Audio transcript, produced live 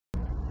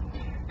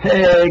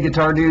Hey,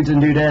 guitar dudes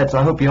and dudettes,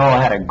 I hope you all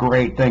had a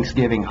great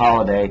Thanksgiving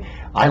holiday.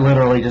 I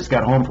literally just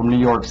got home from New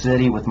York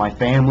City with my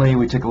family.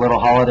 We took a little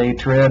holiday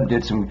trip,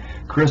 did some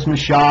Christmas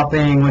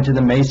shopping, went to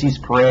the Macy's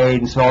parade,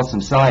 and saw some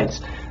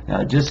sights.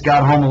 Just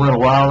got home a little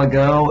while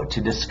ago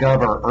to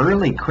discover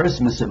early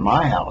Christmas at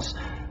my house.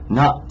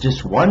 Not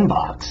just one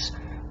box,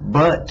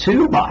 but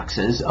two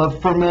boxes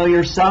of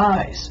familiar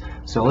size.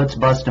 So let's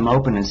bust them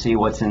open and see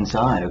what's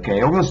inside,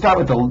 okay? We're going to start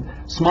with the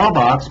small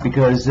box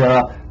because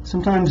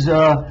sometimes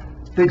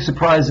big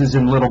surprises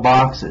in little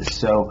boxes.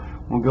 So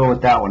we'll go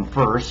with that one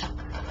first.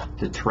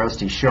 The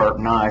trusty sharp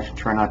knife.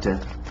 Try not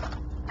to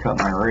cut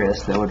my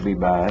wrist. That would be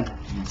bad.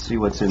 Let's see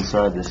what's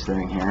inside this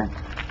thing here.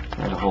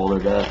 Try to hold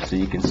it up so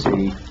you can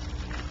see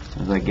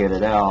as I get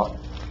it out.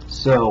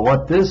 So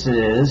what this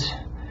is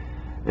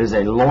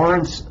a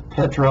Lawrence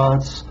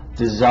Petross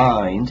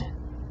designed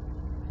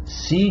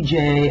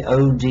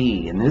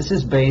CJOD, and this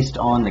is based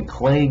on the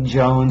Clay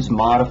Jones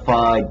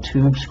modified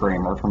tube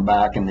screamer from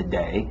back in the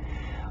day.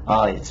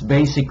 It's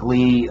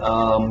basically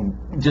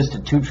just a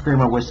tube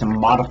screamer with some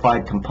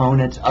modified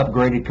components,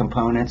 upgraded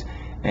components,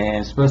 and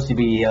it's supposed to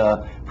be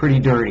pretty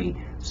dirty.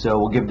 So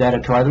we'll give that a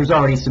try. There's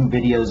already some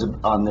videos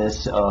on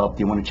this if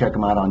you want to check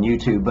them out on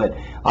YouTube. But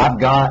I've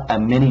got a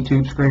mini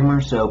tube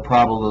screamer, so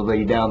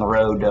probably down the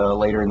road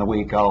later in the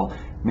week I'll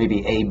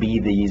maybe A/B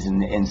these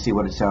and see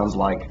what it sounds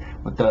like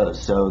with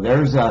those. So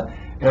there's a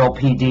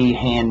LPD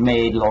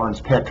handmade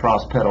Lawrence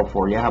Petross pedal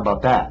for you. How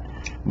about that?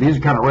 These are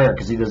kind of rare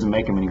because he doesn't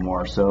make them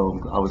anymore, so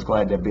I was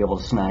glad to be able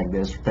to snag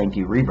this. Thank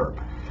you, Reverb.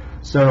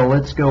 So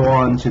let's go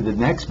on to the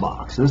next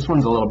box. This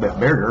one's a little bit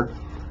bigger.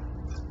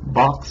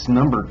 Box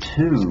number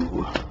 2.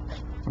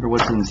 Wonder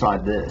what's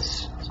inside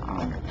this. So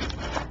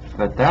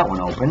got that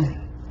one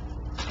open,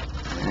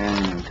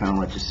 and kind of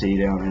let you see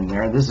down in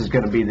there. This is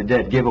going to be the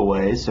dead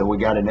giveaway. So we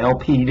got an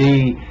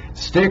LPD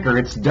sticker.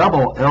 It's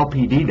double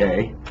LPD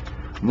day.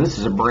 And this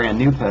is a brand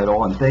new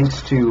pedal, and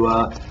thanks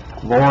to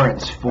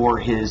Lawrence for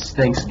his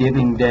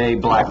Thanksgiving Day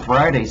Black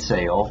Friday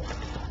sale.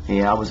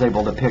 Yeah, I was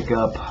able to pick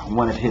up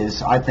one of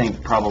his, I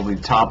think, probably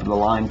top of the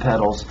line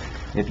pedals.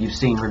 If you've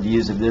seen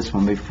reviews of this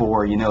one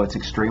before, you know it's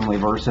extremely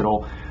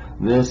versatile.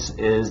 This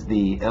is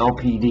the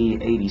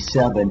LPD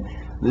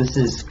 87. This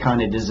is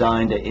kind of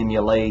designed to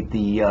emulate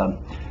the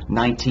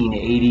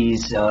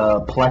 1980s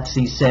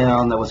plexi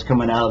sound that was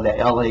coming out of the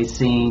LA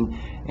scene.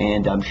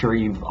 And I'm sure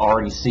you've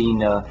already seen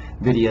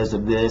videos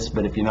of this,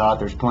 but if you're not,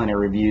 there's plenty of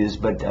reviews.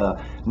 But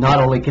not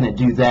only can it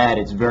do that,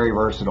 it's very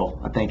versatile.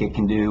 I think it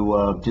can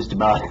do just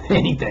about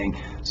anything.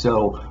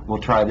 So we'll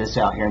try this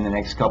out here in the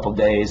next couple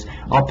days.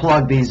 I'll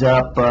plug these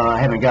up. I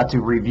haven't got to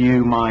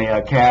review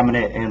my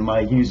cabinet and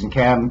my Hughes and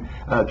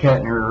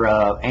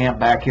Kettner amp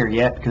back here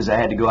yet because I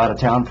had to go out of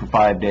town for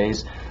 5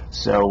 days.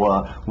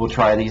 So we'll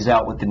try these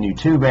out with the new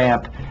tube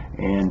amp,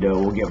 and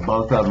we'll get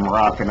both of them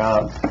rocking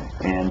up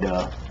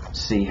and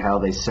see how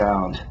they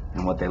sound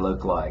and what they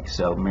look like.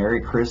 So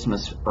Merry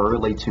Christmas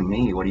early to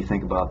me. What do you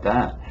think about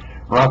that?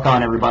 Rock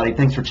on, everybody.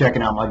 Thanks for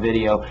checking out my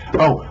video.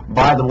 Oh,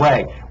 by the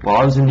way, while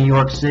I was in New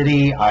York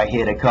City, I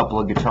hit a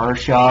couple of guitar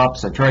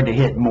shops. I tried to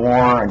hit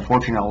more.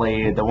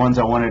 Unfortunately, the ones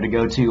I wanted to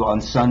go to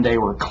on Sunday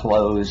were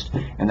closed,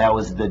 and that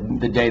was the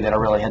day that I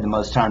really had the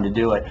most time to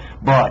do it.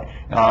 But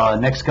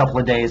next couple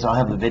of days, I'll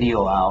have a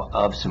video out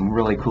of some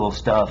really cool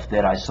stuff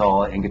that I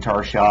saw in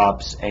guitar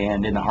shops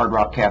and in the Hard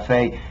Rock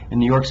Cafe in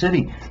New York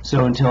City.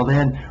 So until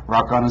then,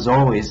 rock on as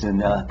always,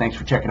 and thanks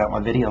for checking out my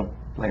video.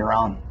 Later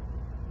on.